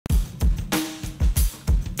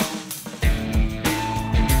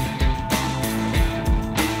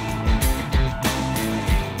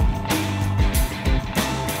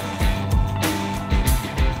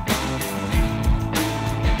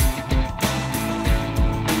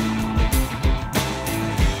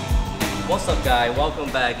what's up guys?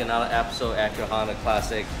 Welcome back to another episode of Acura Honda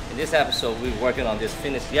Classic. In this episode, we're working on this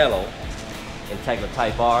finished yellow Integra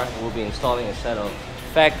Type R. We'll be installing a set of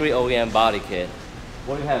factory OEM body kit.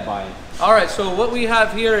 What do you have, Brian? All right, so what we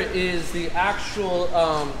have here is the actual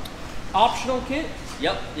optional kit.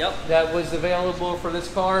 Yep. That was available for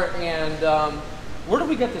this car, and where did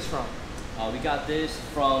we get this from? We got this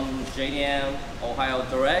from JDM Ohio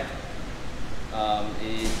Direct.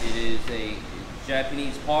 It is a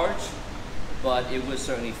Japanese part, but it would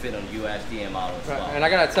certainly fit on USDM model as well. And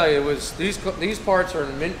I gotta tell you, it was these parts are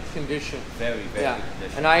in mint condition. Very good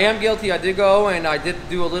condition. And I am guilty. I did go and I did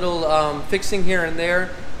do a little fixing here and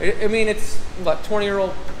there. I mean, it's what,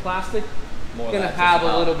 20-year-old plastic. More gonna have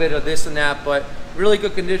a little bit of this and that, but really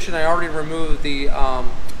good condition. I already removed the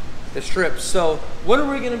strips. So what are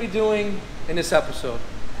we gonna be doing in this episode?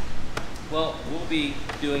 Well, we'll be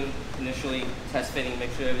doing initially test fitting,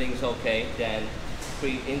 make sure everything's okay, then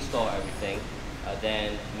pre-install everything,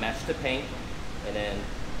 then match the paint, and then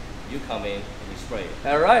you come in and we spray it.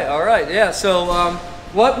 All right, yeah. So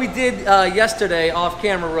what we did yesterday off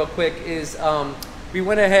camera real quick is we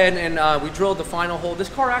went ahead and we drilled the final hole. This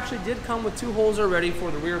car actually did come with 2 holes already for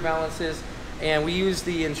the rear balances, and we used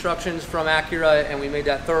the instructions from Acura and we made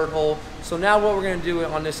that 3rd hole. So now what we're gonna do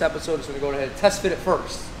on this episode is we're gonna go ahead and test fit it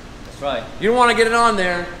first. That's right. You don't wanna get it on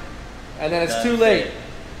there and then it's too late.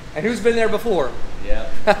 And who's been there before? Yeah,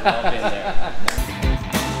 we've all been there.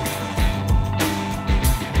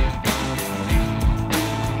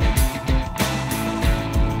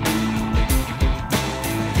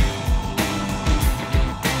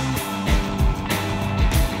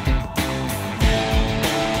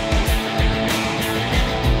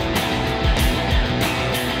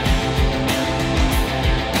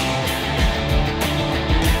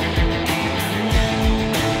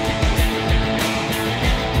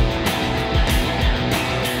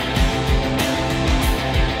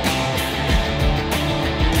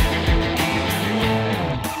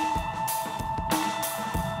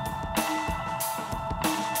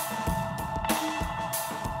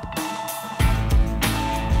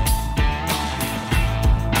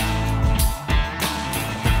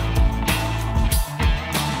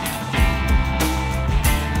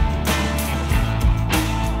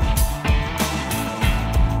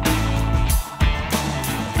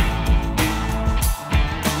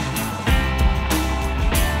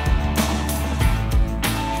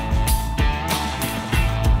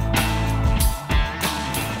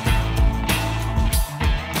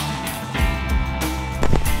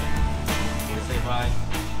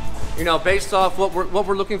 You know, based off what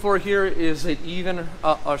we're looking for here is it even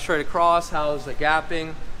straight across? How's the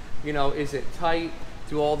gapping? You know, is it tight?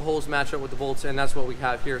 Do all the holes match up with the bolts? And that's what we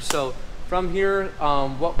have here. So from here,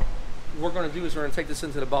 what we're going to do is we're going to take this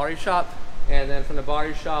into the body shop, and then from the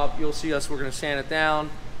body shop, you'll see us. We're going to sand it down.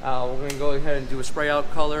 We're going to go ahead and do a spray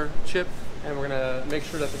out color chip, and we're going to make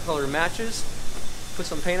sure that the color matches. Put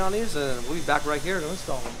some paint on these, and we'll be back right here to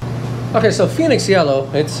install them. Okay, so Phoenix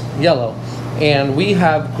Yellow, it's yellow. And we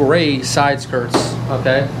have gray side skirts,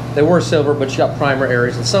 okay? They were silver, but you got primer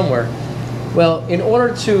areas in somewhere. Well, in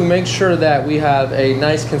order to make sure that we have a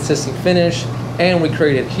nice consistent finish and we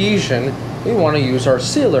create adhesion, we want to use our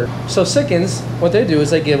sealer. So Sikkens, what they do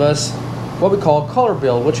is they give us what we call color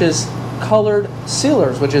bill, which is colored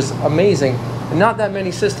sealers, which is amazing. And not that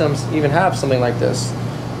many systems even have something like this.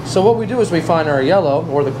 So what we do is we find our yellow,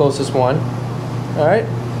 or the closest one, all right?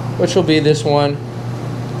 Which will be this one.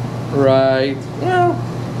 Right, well,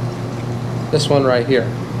 this one right here.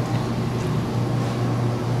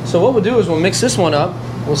 So what we'll do is we'll mix this one up,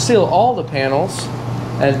 we'll seal all the panels,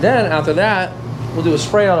 and then after that, we'll do a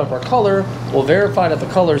spray out of our color. We'll verify that the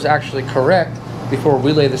color is actually correct before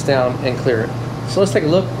we lay this down and clear it. So let's take a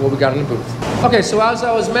look at what we got in the booth. Okay, so as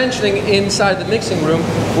I was mentioning, inside the mixing room,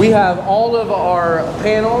 we have all of our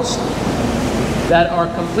panels that are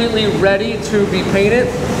completely ready to be painted.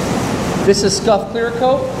 This is scuff clear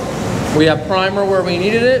coat. We have primer where we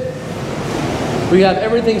needed it. We have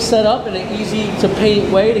everything set up in an easy to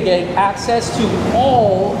paint way to get access to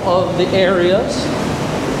all of the areas.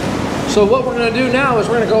 So what we're going to do now is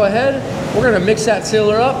we're going to go ahead, we're going to mix that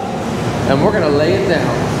sealer up, and we're going to lay it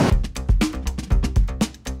down.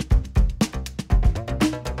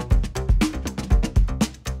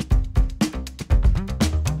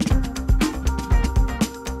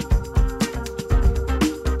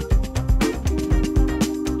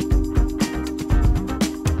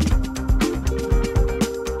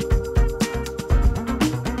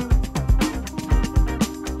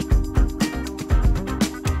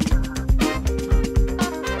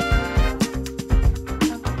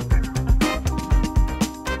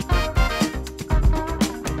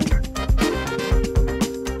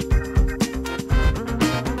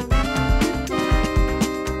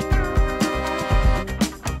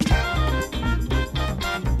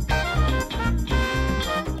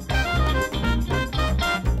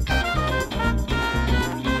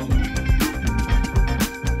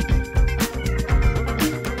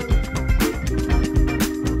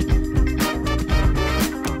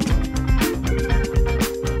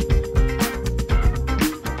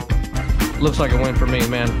 looks like a win for me,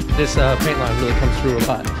 man. This paint line really comes through a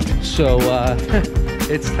lot. So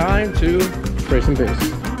it's time to spray some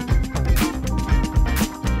base.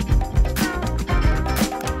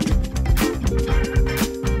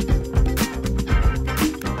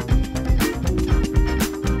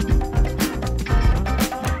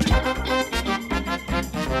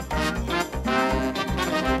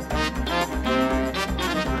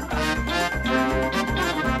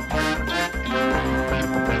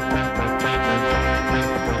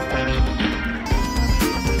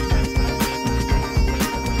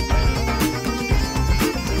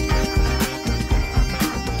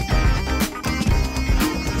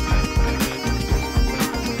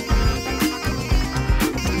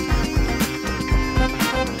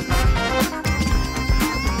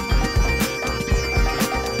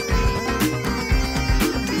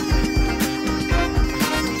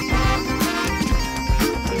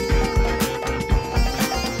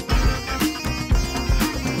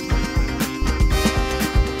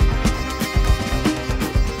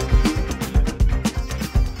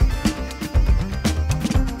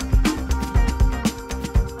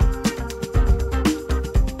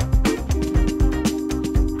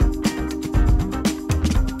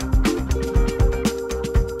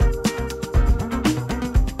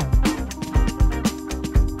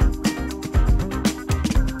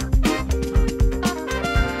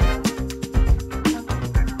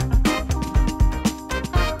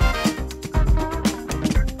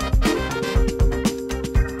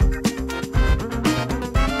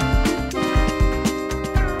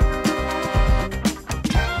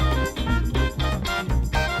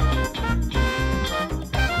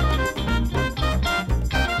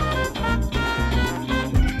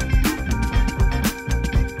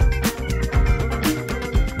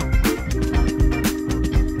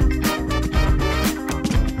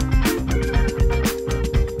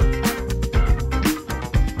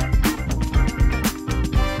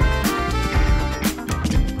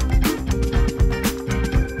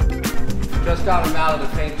 Just got them out of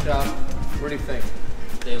the paint shop. What do you think?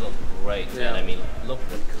 They look great, yeah. Man. I mean, look at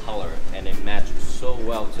the color, and it matches so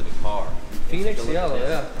well to the car. Phoenix yellow,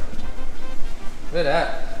 yeah. Look at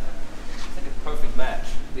that. It's like a perfect match.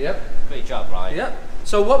 Yep. Great job, Ryan. Yep.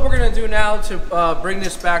 So what we're gonna do now to bring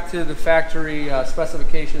this back to the factory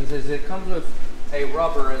specifications is it comes with a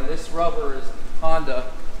rubber, and this rubber is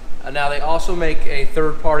Honda. Now they also make a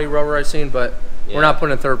third-party rubber I've seen, but we're not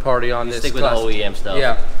putting a third-party on this. Stick with the OEM stuff.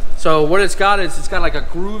 Yeah. So what it's got is it's got like a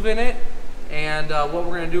groove in it, and what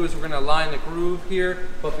we're gonna do is we're gonna line the groove here.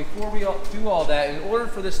 But before we do all that, in order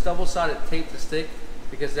for this double-sided tape to stick,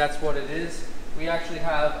 because that's what it is, we actually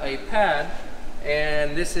have a pad,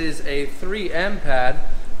 and this is a 3M pad,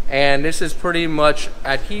 and this is pretty much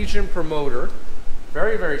adhesion promoter.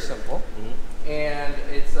 Very, very simple. And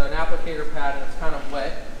it's an applicator pad, and it's kind of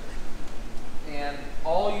wet. And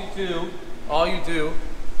all you do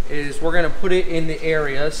is we're gonna put it in the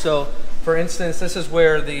area. So for instance, this is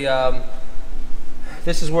where the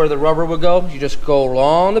rubber would go. You just go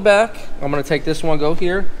along the back. I'm gonna take this one, go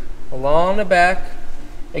here, along the back.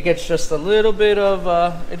 It gets just a little bit of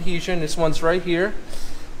adhesion. This one's right here.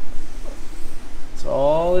 That's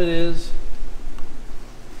all it is.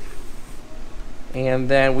 And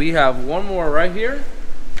then we have one more right here.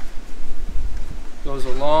 Goes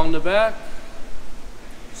along the back.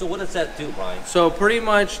 So what does that do, Brian? So pretty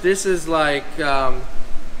much this is like,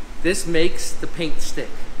 this makes the paint stick.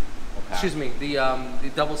 Okay. Excuse me,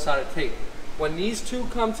 the double-sided tape. When these two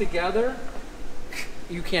come together,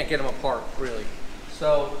 you can't get them apart, really.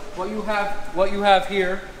 So what you have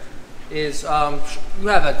here is you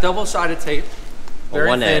have a double-sided tape, very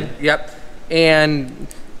one thin. end. Yep, and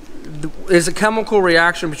there's a chemical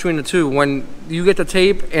reaction between the two. When you get the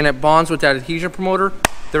tape and it bonds with that adhesion promoter,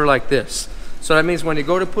 they're like this. So that means when you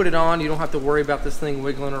go to put it on, you don't have to worry about this thing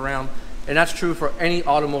wiggling around. And that's true for any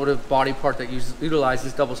automotive body part that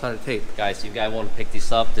utilizes double-sided tape. Guys, if you guys want to pick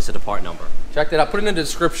this up, this is the part number. Check that out. Put it in the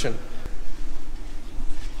description.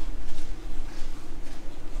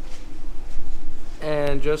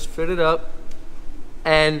 And just fit it up.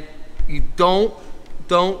 And you don't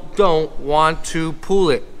want to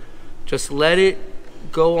pull it. Just let it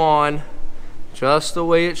go on just the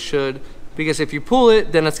way it should. Because if you pull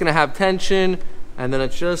it, then it's gonna have tension, and then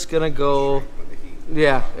it's just gonna go,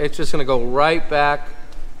 yeah, it's just gonna go right back,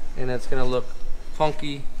 and it's gonna look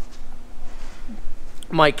funky.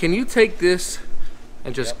 Mike, can you take this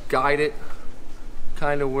and just guide it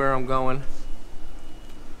kind of where I'm going?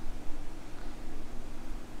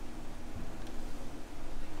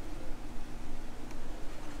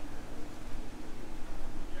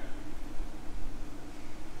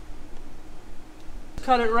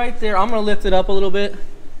 cut it right there. I'm gonna lift it up a little bit.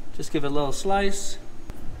 Just give it a little slice.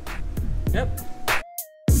 Yep.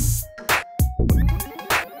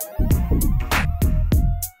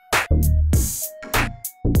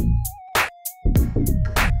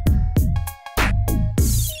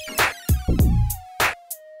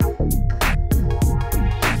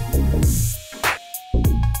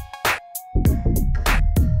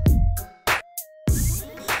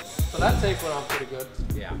 That take went on pretty good.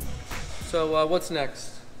 Yeah. So what's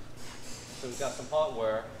next? So we've got some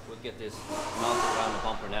hardware. We'll get this mounted around the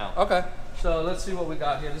bumper now. Okay. So let's see what we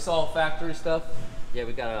got here. This is all factory stuff? Yeah,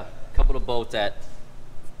 we got a couple of bolts that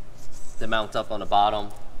mount up on the bottom.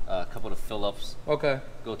 A couple of Phillips. Okay.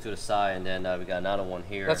 Go to the side, and then we got another one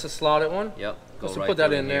here. That's a slotted one? Yep. Go Just right put that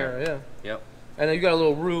through in there, yeah. Yep. And then you got a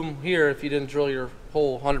little room here if you didn't drill your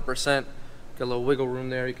hole 100%. Got a little wiggle room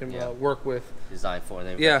there you can work with. Designed for it. And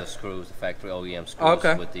then we got the screws, the factory OEM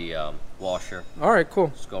screws with the washer. All right, cool.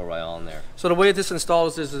 Just go right on there. So the way this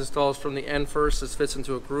installs is it installs from the end first. This fits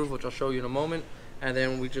into a groove, which I'll show you in a moment. And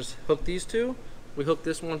then we just hook these two. We hook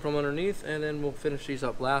this one from underneath, and then we'll finish these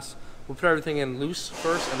up last. We'll put everything in loose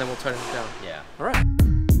first, and then we'll tighten it down. Yeah. All right.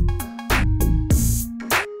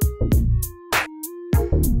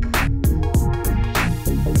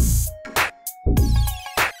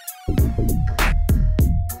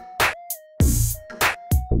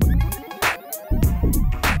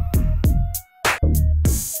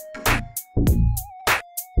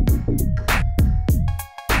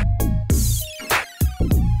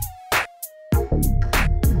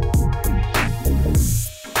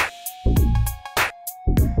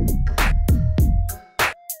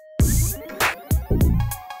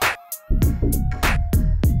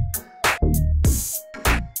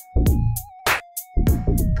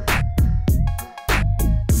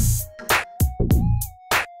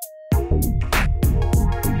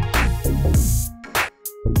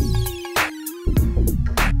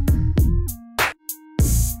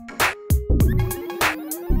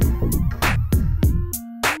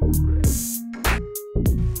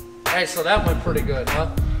 Hey, so that went pretty good, huh?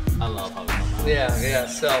 I love how it comes out. Yeah.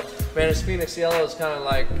 So, man, this Phoenix yellow is kind of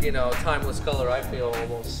like, you know, a timeless color, I feel,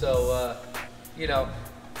 almost. So, you know,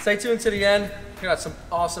 stay tuned to the end. We got some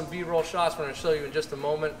awesome B-roll shots we're going to show you in just a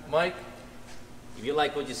moment. Mike? If you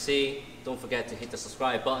like what you see, don't forget to hit the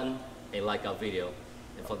subscribe button and like our video.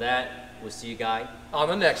 And for that, we'll see you guys On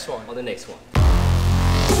the next one. on the next one.